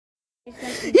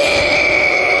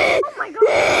Oh my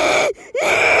god!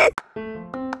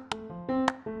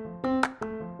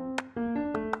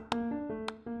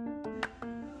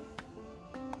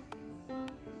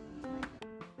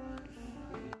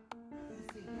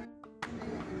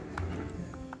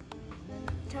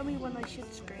 Tell me when I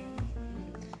should scream.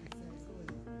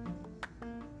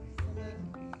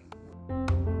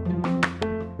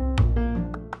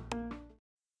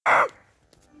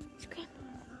 Scream.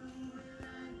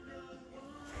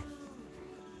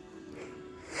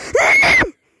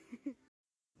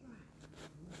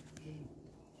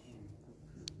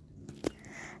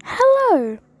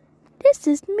 Hello, this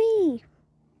is me.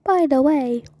 By the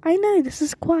way, I know this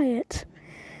is quiet,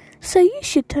 so you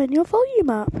should turn your volume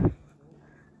up.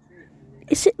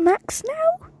 Is it max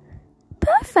now?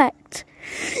 Perfect.